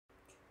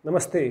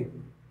Namaste.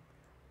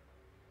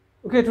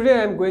 Okay, today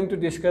I am going to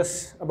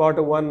discuss about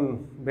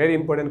one very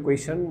important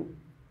question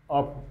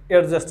of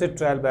adjusted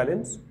trial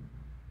balance.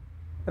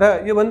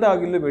 र योभन्दा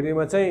अघिल्लो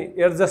भिडियोमा चाहिँ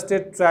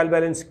adjusted trial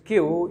balance के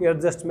हो,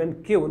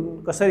 एडजस्टमेन्ट के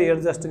हुन्, कसरी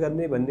एडजस्ट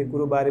गर्ने भन्ने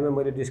कुरो बारेमा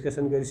मैले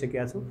डिस्कसन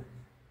गरिसकेका छु।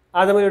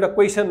 आज मैले एउटा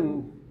क्वेशन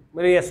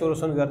मैले यहाँ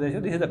सोल्युसन गर्दैछु।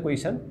 दिस इज द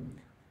क्वेशन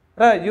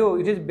र यो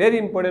it is very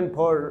important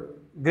for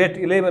grade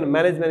 11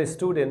 management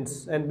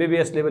students and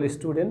BBS level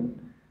student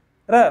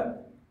र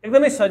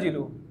एकदमै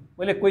सजिलो।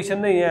 मैले क्वेशन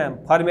नै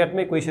यहाँ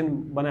फर्मेटमै क्वेशन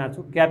बनाएको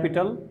छु।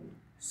 Capital,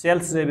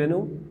 sales revenue,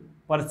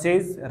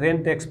 purchase,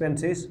 rent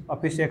expenses,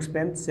 office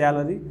expense,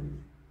 salary,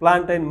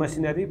 plant and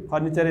machinery,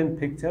 furniture and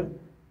fixture,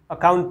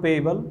 account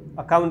payable,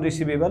 account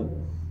receivable,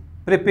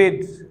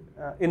 prepaid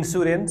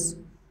insurance,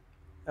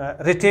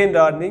 retained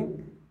earning,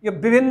 यो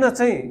विभिन्न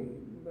चाहिँ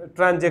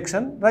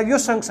ट्रान्जेक्सन र यो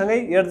सँगसँगै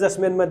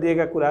एडजस्टमेन्टमा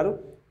दिएका कुराहरू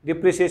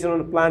depreciation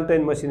on plant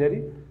and machinery,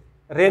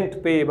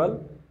 rent payable,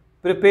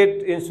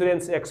 prepaid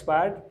insurance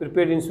expired,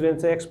 prepaid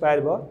insurance चाहिँ expire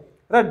भयो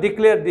र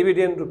डिक्लेयर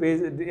डिभिडेन्ड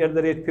रुपिज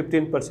 @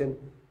 15%।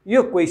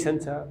 यो क्वेसन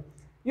छ।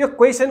 यो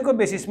क्वेसनको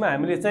बेसिसमा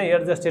हामीले चाहिँ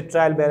एडजस्टेड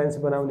ट्रायल ब्यालेन्स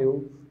बनाउने हो।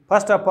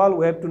 First of all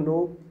we have to know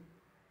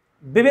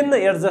विभिन्न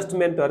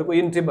एडजस्टमेन्टहरूको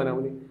इन्ट्री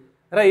बनाउने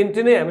र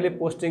इन्ट्री नै हामीले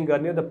पोस्टिङ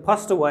गर्ने हो। The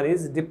first one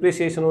is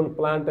depreciation on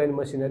plant and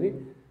machinery,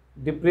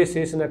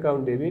 depreciation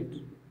account debit,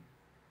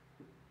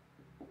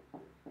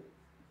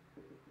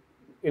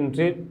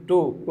 entry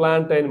to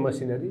plant and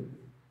machinery.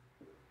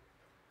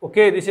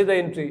 Okay, this is the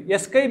entry.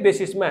 यसकै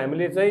बेसिसमा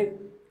हामीले चाहिँ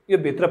यो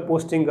भित्र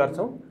पोस्टिङ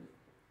गर्छौँ।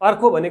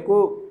 अर्को भनेको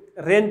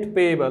rent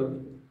payable,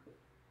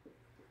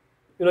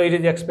 you know, it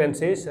is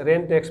expenses,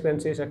 rent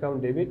expenses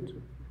account debit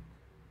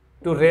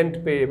to rent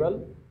payable,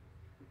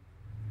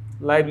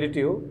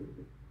 liability हो,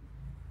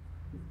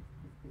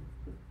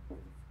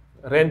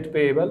 rent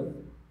payable,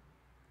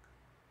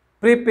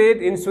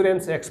 prepaid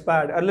insurance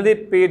expired, already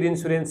paid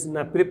insurance,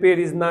 now prepaid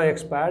is now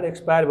expired,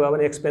 expired भयो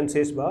भने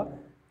expenses भयो,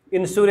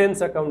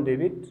 insurance account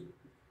debit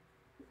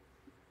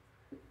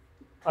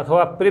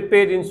अथवा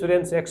prepaid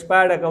insurance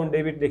expired account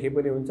debit लेखे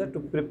पनि हुन्छ, to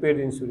prepaid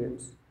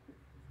insurance,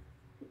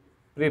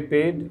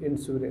 prepaid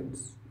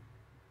insurance,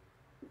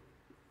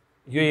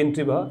 यो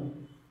entry भयो।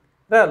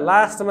 र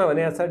लास्टमा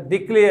भनेको छ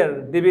declare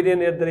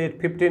dividend @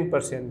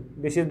 15%।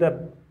 This is the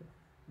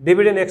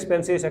dividend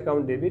expenses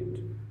account debit,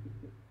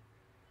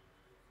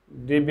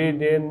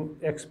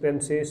 dividend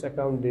expenses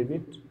account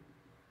debit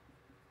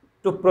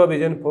to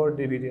provision for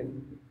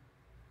dividend,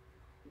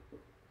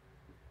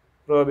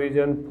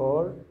 provision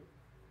for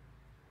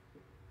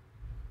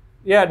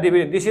yeah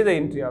dividend. This is the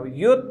entry. अब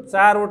यो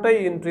चारवटै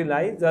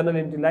इन्ट्रीलाई, journal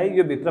इन्ट्रीलाई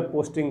यो भित्र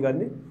पोस्टिङ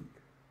गर्ने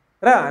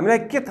र हामीलाई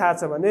के थाहा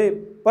छ भने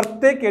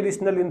प्रत्येक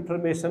एडिसनल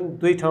इन्फर्मेसन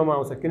दुई ठाउँमा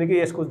आउँछ, किनकि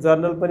यसको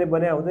जर्नल पनि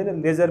बनाए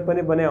हुँदैन, लेजर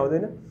पनि बनाए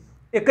हुँदैन,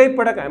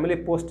 एकैपटक हामीले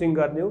पोस्टिङ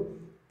गर्ने हो।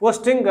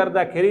 पोस्टिङ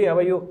गर्दाखेरि अब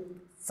यो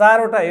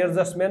चारवटा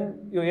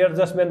एडजस्टमेन्ट, यो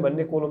एडजस्टमेन्ट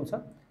भन्ने कोलम छ,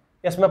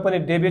 यसमा पनि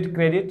डेबिट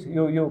क्रेडिट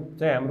यो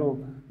चाहिँ हाम्रो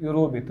यो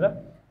रोभित्र,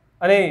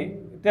 अनि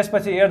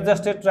त्यसपछि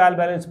एडजस्टेड ट्रायल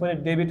ब्यालेन्स पनि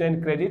डेबिट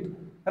एन्ड क्रेडिट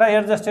र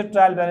एडजस्टेड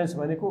ट्रायल ब्यालेन्स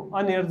भनेको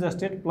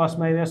अनएडजस्टेड प्लस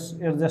माइनस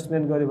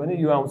एडजस्टमेन्ट गर्यो भने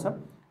यो आउँछ।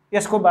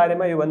 यसको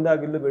बारेमा योभन्दा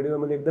अघिल्लो भिडियोमा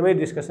मैले एकदमै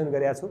डिस्कसन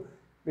गरेको छु।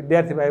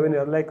 विद्यार्थी भाइ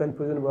बहिनीहरूलाई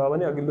कन्फ्युजन भयो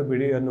भने अघिल्लो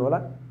भिडियो हेर्नु होला।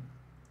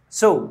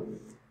 सो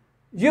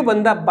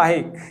योभन्दा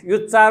बाहेक, यो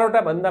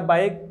चारवटा भन्दा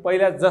बाहेक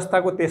पहिला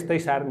जस्ताको त्यस्तै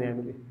सार्ने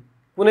हामीले,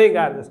 कुनै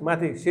गाह्रो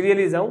माथि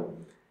सिरियली जाउँ।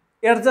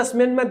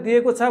 एडजस्टमेन्टमा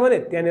दिएको छ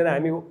भने त्यहाँनिर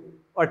हामी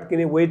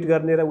अट्किने, वेट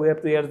गर्ने र वी हेभ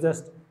टु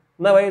एडजस्ट,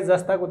 नभए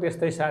जस्ताको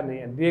त्यस्तै सार्ने।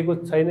 यहाँ दिएको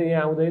छैन,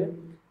 यहाँ आउँदैन।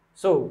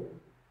 सो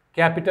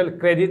क्यापिटल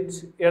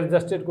क्रेडिट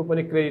एडजस्टेडको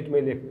पनि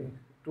क्रेडिटमै लेख्ने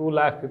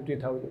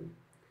 2,50,000।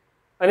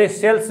 अनि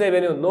सेल्स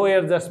रेभेन्यू नो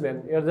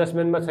एडजस्टमेन्ट,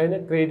 एडजस्टमेन्टमा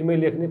छैन, क्रेडिटमै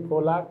लेख्ने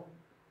 4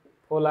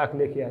 lakh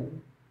लेखिहाल्ने।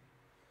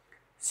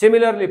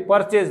 Similarly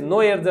purchase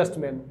no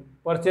adjustment,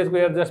 पर्चेजको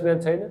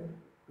adjustment छैन,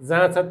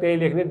 जहाँ छ त्यही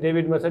लेख्ने,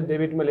 डेबिटमा छ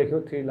डेबिटमा लेख्यो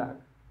 3 लाख।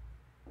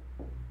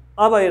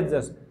 अब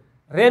एडजस्ट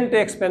रेन्ट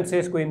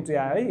एक्सपेन्सेसको इन्ट्री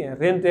आयो है। यहाँ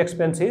रेन्ट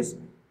एक्सपेन्सेस,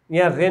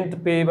 यहाँ रेन्ट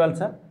पेएबल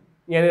छ,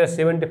 यहाँनिर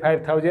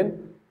 75,000।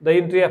 The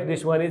entry of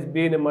this one is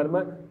be नम्बरमा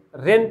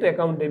rent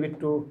account debit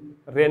to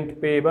rent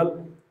payable,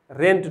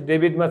 rent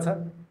डेबिटमा छ,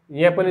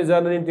 यहाँ पनि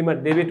जर्नल इन्ट्रीमा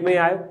डेबिटमै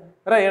आयो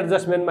र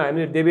एडजस्टमेन्टमा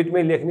हामीले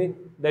डेबिटमै लेख्ने,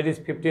 द्याट इज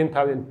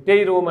 15,000।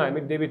 त्यही रोमा हामी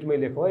डेबिटमै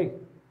लेखौँ है।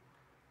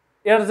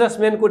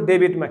 एडजस्टमेन्टको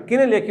डेबिटमा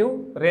किन लेख्यौँ?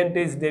 Rent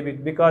is debit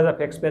because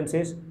of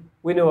expenses,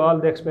 we know all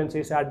the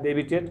expenses are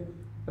debited.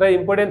 र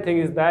इम्पोर्टेन्ट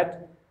थिङ इज द्याट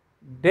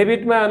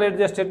डेबिटमा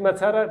अनएडजस्टेडमा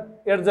छ र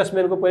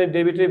एडजस्टमेन्टको पनि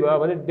डेबिटै भयो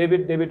भने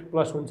डेबिट डेबिट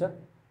प्लस हुन्छ।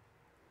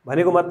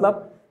 भनेको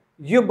मतलब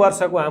यो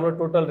वर्षको हाम्रो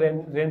टोटल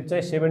रेन्ट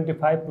चाहिँ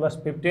 75 प्लस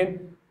 15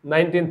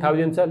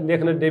 19,000 छ,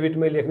 लेख्न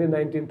डेबिटमै लेख्ने,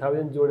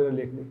 19,000 जोडेर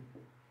लेख्ने।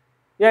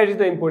 या इट इज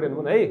द इम्पोर्टेन्ट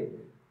हुन है।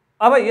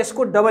 अब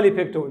यसको डबल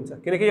इफेक्ट हुन्छ,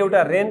 किनकि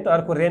एउटा रेन्ट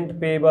अर्को रेन्ट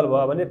पेएबल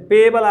भयो भने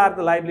पेएबल आर द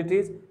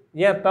लाइबिलिटिज,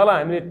 यहाँ तल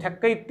हामीले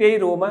ठ्याक्कै त्यही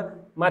रोमा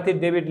माथि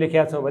डेबिट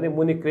लेखेका छौँ भने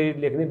मुनि क्रेडिट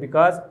लेख्ने,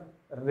 because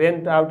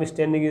rent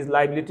outstanding is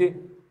liability,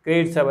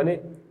 credit छ भने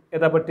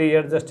यतापट्टि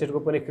एडजस्टेडको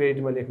पनि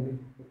क्रेडिटमा लेख्ने।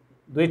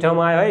 दुई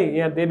ठाउँमा आयो है,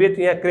 यहाँ डेबिट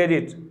यहाँ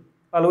क्रेडिट।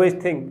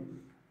 अलवेज थिङ्क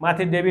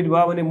माथि डेबिट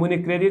भयो भने मुनि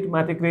क्रेडिट,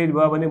 माथि क्रेडिट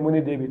भयो भने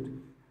मुनि डेबिट।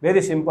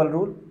 Very simple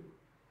rule.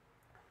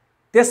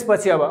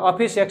 त्यसपछि अब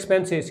अफिस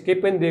एक्सपेन्सेस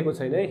केही पनि दिएको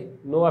छैन है,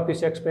 नो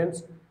अफिस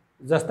एक्सपेन्स,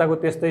 जस्ताको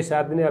त्यस्तै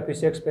साथ दिने।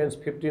 Office expense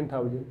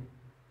 15,000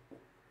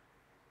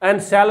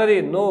 and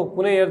salary no,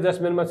 कुनै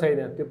एडजस्टमेन्टमा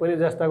छैन, त्यो पनि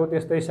जस्ताको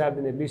त्यस्तै साथ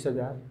दिने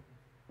 20,000।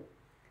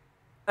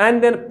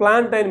 And then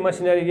plant and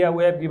machinery, yeah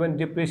we have given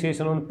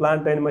depreciation on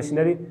plant and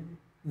machinery.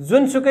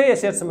 जुनसुकै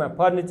एसेट्समा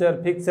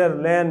furniture, fixture,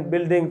 land,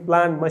 building,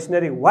 plant,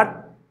 machinery,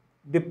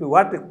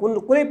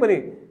 कुनै पनि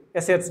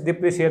एसेट्स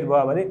डिप्रिसिएट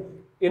भयो भने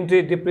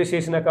entry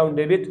depreciation account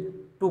debit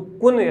to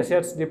कुन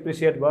एसेट्स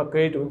डिप्रिसिएट भयो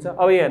क्रेडिट हुन्छ।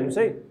 अब यहाँ हेर्नुहोस्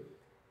है,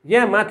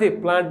 यहाँ माथि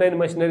प्लान्ट एन्ड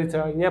मसिनरी छ,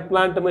 यहाँ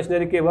प्लान्ट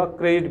मसिनरी के भयो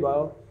क्रेडिट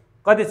भयो।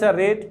 कति छ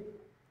रेट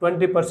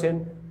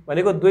 20%,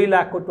 भनेको 2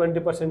 लाखको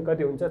 20%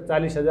 कति हुन्छ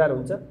 40,000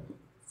 हुन्छ।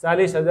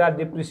 40,000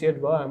 डिप्रिसिएट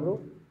भयो हाम्रो।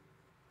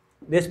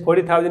 This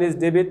 40,000 is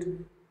debit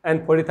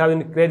and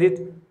 40,000 credit.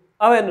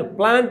 अब हेर्नु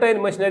प्लान्ट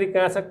एन्ड मसिनरी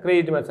कहाँ छ,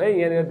 क्रेडिटमा छ है,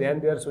 यहाँनिर ध्यान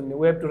दिएर सुन्ने।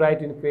 We have to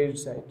right in credit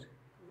side,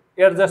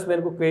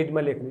 एडजस्टमेन्टको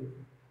क्रेडिटमा लेख्ने।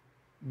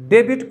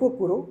 डेबिटको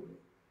कुरो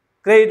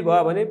क्रेडिट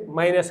भयो भने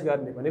माइनस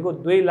गर्ने, भनेको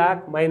 2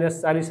 लाख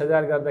माइनस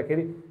 40,000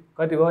 गर्दाखेरि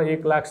कति भयो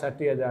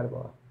 1,60,000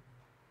 भयो।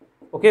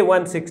 ओके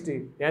 160,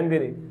 ध्यान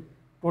दिने।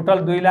 टोटल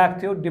 2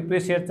 लाख थियो,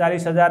 डिप्रिसिएट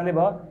 40,000 ले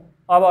भयो।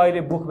 अब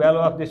अहिले book value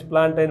of this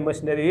plant and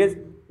machinery is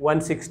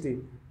 160।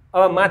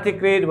 अब माथि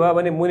क्रेडिट भयो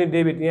भने मुनि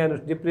डेबिट, यहाँ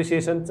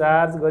डिप्रिसिएसन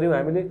चार्ज गऱ्यौँ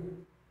हामीले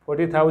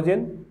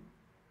 40,000,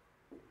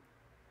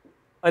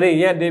 अनि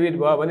यहाँ डेबिट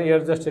भयो भने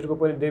एडजस्टेडको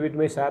पनि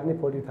डेबिटमै सार्ने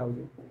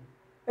 40,000।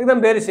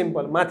 एकदम भेरी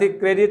सिम्पल। माथि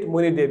क्रेडिट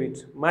मुनि डेबिट,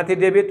 माथि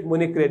डेबिट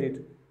मुनि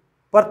क्रेडिट।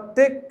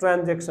 प्रत्येक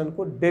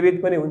ट्रान्जेक्सनको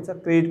डेबिट पनि हुन्छ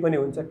क्रेडिट पनि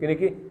हुन्छ,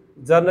 किनकि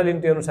जर्नल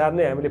इन्ट्री अनुसार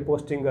नै हामीले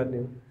पोस्टिङ गर्ने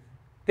हो।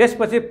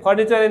 त्यसपछि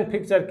फर्निचर एन्ड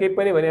फिक्चर केही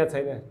पनि भनेको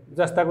छैन,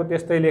 जस्ताको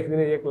त्यस्तै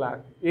लेखिदिने 1 लाख।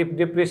 इफ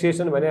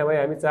डिप्रिसिएसन भने भए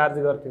हामी चार्ज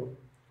गर्थ्यौँ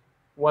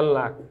 1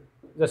 लाख,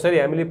 जसरी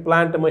हामीले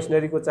प्लान्ट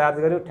मसिनरीको चार्ज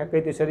गऱ्यौँ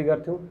ठ्याक्कै त्यसरी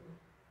गर्थ्यौँ।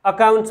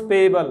 अकाउन्ट्स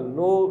पेएबल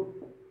नो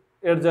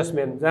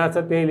एडजस्टमेन्ट, जहाँ छ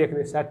त्यहीँ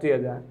लेख्ने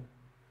 60,000,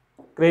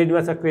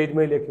 क्रेडिटमा छ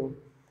क्रेडिटमै लेख्यौँ।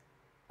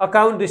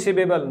 अकाउन्ट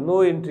रिसिभेबल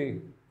नो इन्ट्री,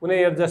 कुनै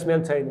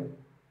एडजस्टमेन्ट छैन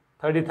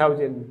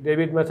 30,000,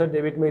 डेबिटमा छ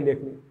डेबिटमै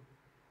लेख्ने।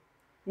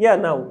 या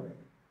now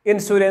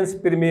insurance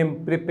premium,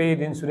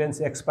 prepaid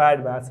insurance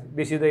expired भएको छ,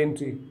 this is the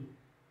entry.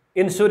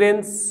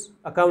 Insurance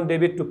account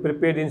debit to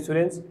prepaid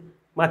insurance,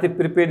 माथि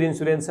प्रिपेड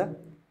इन्सुरेन्स छ,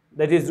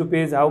 that is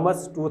rupees how much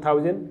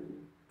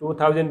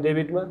 2,000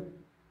 डेबिटमा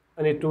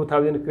अनि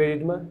 2,000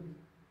 क्रेडिटमा।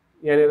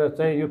 यहाँनिर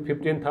चाहिँ यो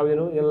 15,000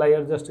 हो, यसलाई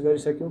adjust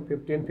गरिसक्यौँ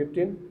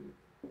 15।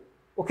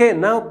 Okay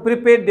now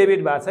prepaid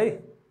debit भएको छ है,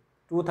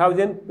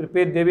 2,000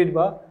 प्रिपेड डेबिट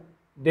भयो।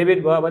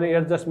 डेबिट भयो भने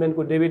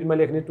एडजस्टमेन्टको डेबिटमा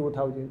लेख्ने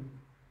 2,000।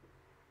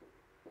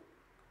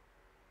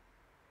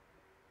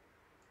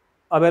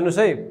 अब हेर्नुहोस्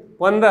है,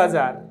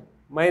 15,000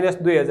 माइनस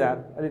 2,000,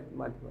 अलिक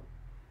माथि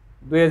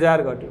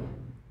 2,000 घट्यो।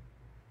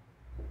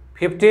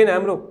 15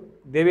 हाम्रो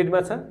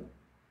डेबिटमा छ,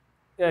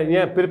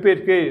 यहाँ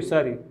prepaid credit,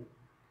 sorry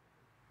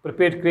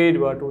prepaid credit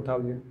भयो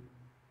 2,000।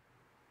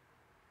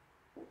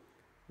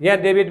 यहाँ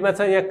डेबिटमा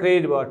छ, यहाँ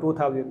क्रेडिट भयो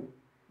 2,000।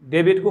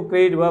 डेबिटको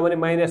क्रेडिट भयो भने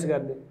माइनस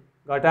गर्ने,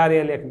 घटाएर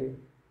यहाँ लेख्ने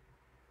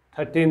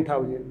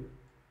 13,000।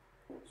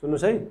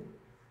 सुन्नुहोस् है,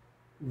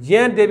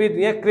 यहाँ डेबिट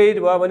यहाँ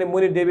क्रेडिट भयो भने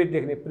मुनि डेबिट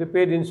लेख्ने,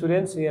 प्रिपेड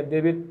इन्सुरेन्स, यहाँ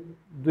डेबिट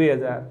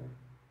 2,000।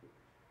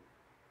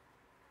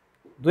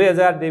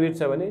 2,000 डेबिट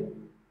छ भने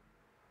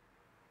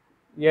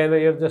यहाँ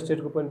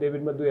एडजस्टेडको पनि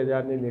डेबिटमा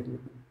 2,000 नै लेख्ने।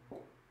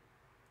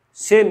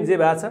 सेम जे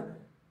भएको छ,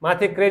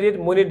 माथि क्रेडिट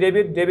मुनि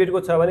डेबिट, डेबिटको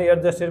छ भने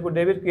एडजस्टेडको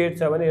डेबिट, क्रेडिट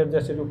छ भने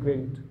एडजस्टेडको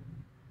credit.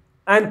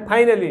 And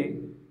finally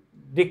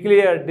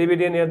declare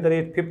dividend at the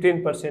rate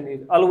 15%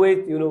 is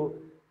always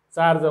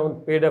charge on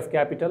paid of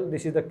capital.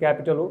 This is the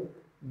capital हो।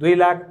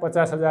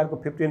 2,50,000 को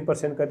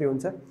 15% कति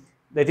हुन्छ,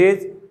 that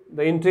is the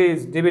entry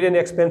is dividend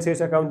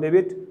expenses account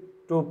debit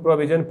to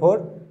provision for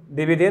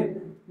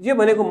dividend. यो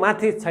भनेको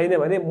माथि छैन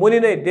भने मुनि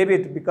नै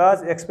debit,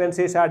 because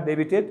expenses are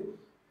debited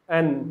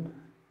and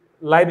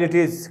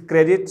liabilities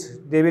credit,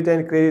 debit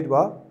and credit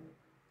भयो।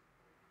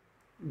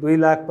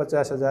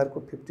 2,50,000 को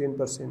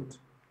 15%,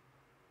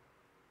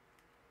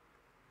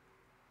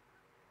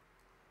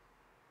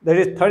 द्याट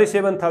इज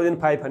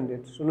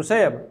 37,500। सुन्नुहोस्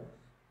है, अब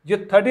यो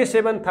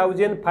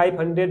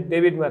 37,500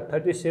 डेबिटमा,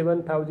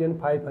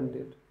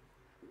 37,500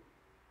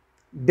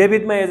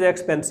 डेबिटमा एज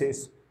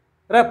एक्सपेन्सेस,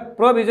 र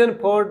provision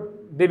for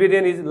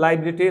dividend is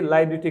liability,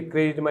 liability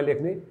क्रेडिटमा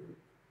लेख्ने।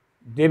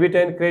 डेबिट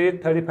एन्ड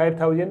क्रेडिट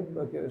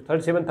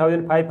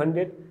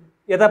 37,500,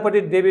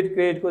 यतापट्टि डेबिट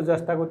क्रेडिटको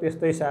जस्ताको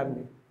त्यस्तै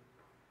सार्ने,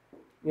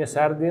 यहाँ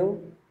सारिदिउँ।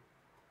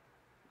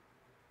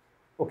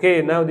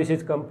 Okay now this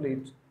is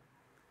complete.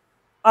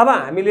 अब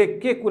हामीले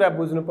के कुरा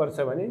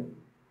बुझ्नुपर्छ भने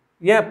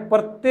यहाँ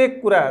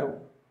प्रत्येक कुराहरू,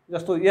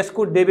 जस्तो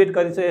यसको डेबिट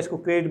कति छ यसको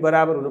क्रेडिट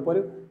बराबर हुनु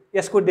पर्यो,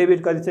 यसको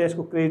डेबिट कति छ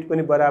यसको क्रेडिट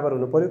पनि बराबर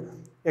हुनु पर्यो।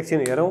 एकछिन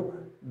हेरौँ,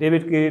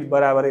 डेबिट क्रेडिट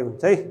बराबरै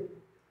हुन्छ है।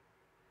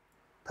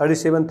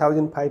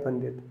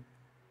 37,500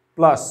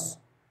 plus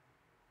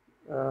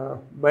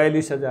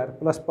 42,000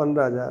 plus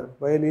 15,000,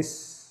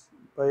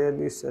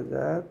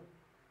 42,000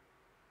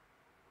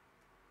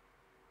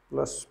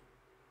 plus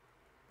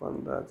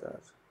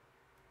 15,000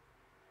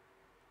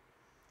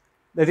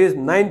 That is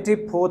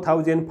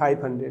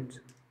 94,500.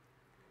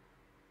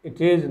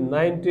 It is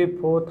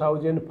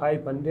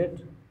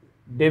 94,500.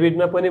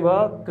 डेबिटमा पनि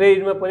भयो,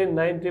 क्रेडिटमा पनि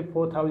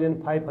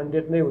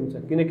 94,500 नै हुन्छ,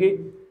 किनकि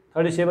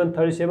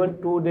 37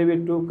 2 debit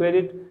 2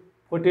 credit,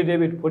 40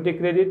 debit 40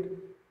 credit,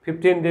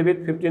 15 debit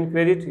 15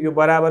 credit, यो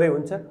बराबरै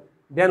हुन्छ.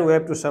 Then we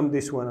have to some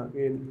this one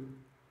again.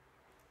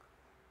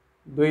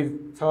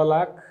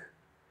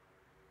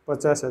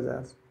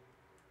 6,50,000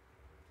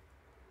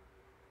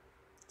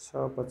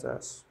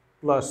 650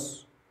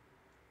 plus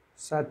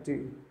 60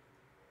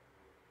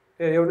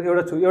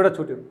 एउटा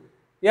छुट्यो.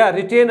 या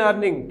रिटेन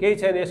अर्निङ केही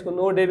छैन यसको,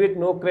 नो डेबिट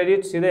नो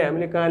क्रेडिट, सिधै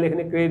हामीले कहाँ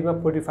लेख्ने, क्रेडिटमा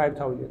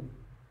 45,000.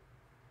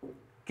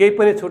 केही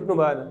पनि छुट्नु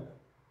भएन.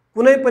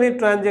 कुनै पनि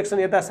ट्रान्जेक्सन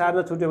यता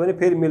सार्न छुट्यो भने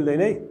फेरि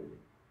मिल्दैन है.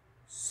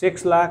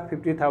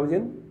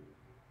 6,50,000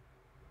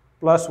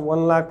 plus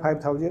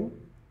 1,05,000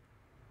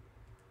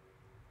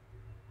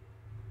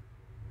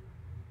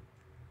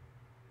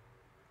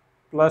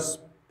 plus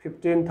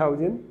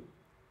 15,000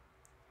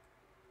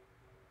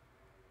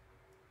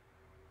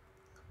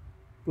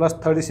 plus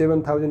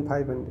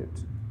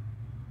 37,500.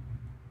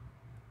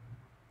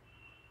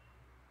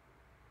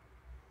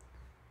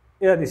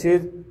 Yeah, this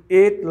is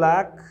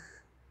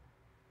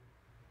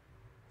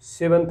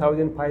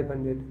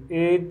 8,07,500.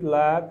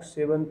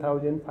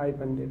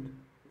 8,07,500.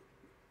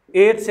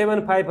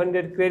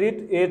 8,7,500 credit,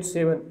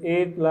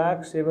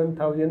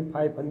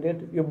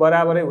 8,07,500. यो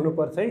बराबरै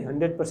हुनुपर्छ है,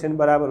 100%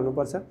 बराबर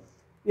हुनुपर्छ.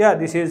 Yeah,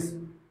 this is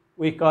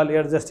we call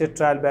adjusted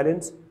trial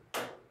balance.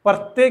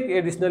 प्रत्येक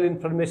एडिसनल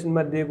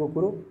इन्फर्मेसनमा दिएको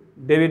कुरो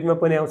डेबिटमा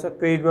पनि आउँछ,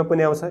 क्रेडिटमा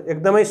पनि आउँछ,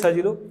 एकदमै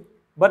सजिलो.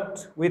 But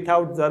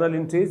without journal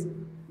इन्ट्रिज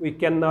we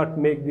can not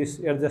make this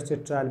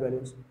adjusted trial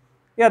balance.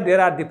 Yeah there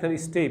are different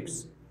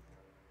steps.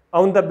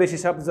 On the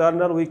basis of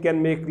journal we can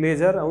make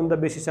laser, on the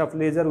basis of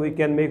laser we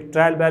can make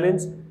trial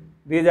balance.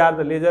 These are the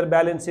laser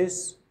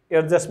balances,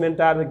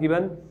 adjustment are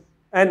given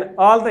and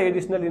all the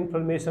additional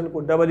information को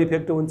double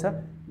effect हुन्छ,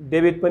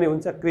 debit पनि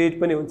हुन्छ,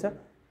 credit पनि हुन्छ.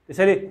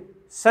 त्यसैले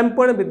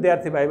सम्पूर्ण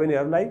विद्यार्थी भाइ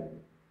बहिनीहरूलाई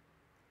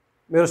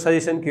मेरो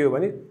सजेसन के हो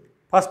भने,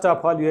 first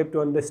of all you have to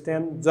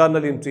understand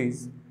journal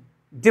इन्ट्रिज,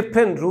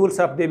 different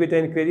rules of debit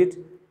and credit.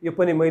 यो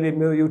पनि मैले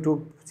मेरो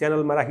युट्युब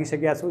च्यानलमा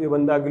राखिसकेको छु.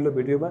 योभन्दा अघिल्लो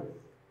भिडियोमा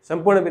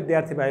सम्पूर्ण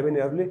विद्यार्थी भाइ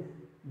बहिनीहरूले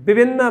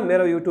विभिन्न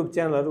मेरो युट्युब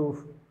च्यानलहरू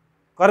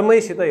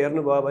कर्मैसित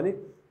हेर्नुभयो भने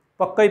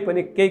पक्कै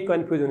पनि केही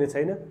कन्फ्युज हुने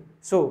छैन.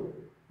 सो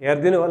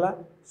हेरिदिनु होला,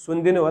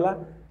 सुनिदिनु होला,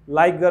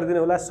 लाइक गरिदिनु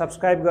होला,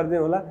 सब्सक्राइब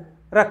गरिदिनु होला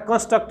र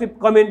कन्स्ट्रक्टिभ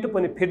कमेन्ट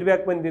पनि,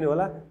 फिडब्याक पनि दिनु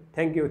होला.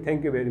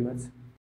 Thank you very much.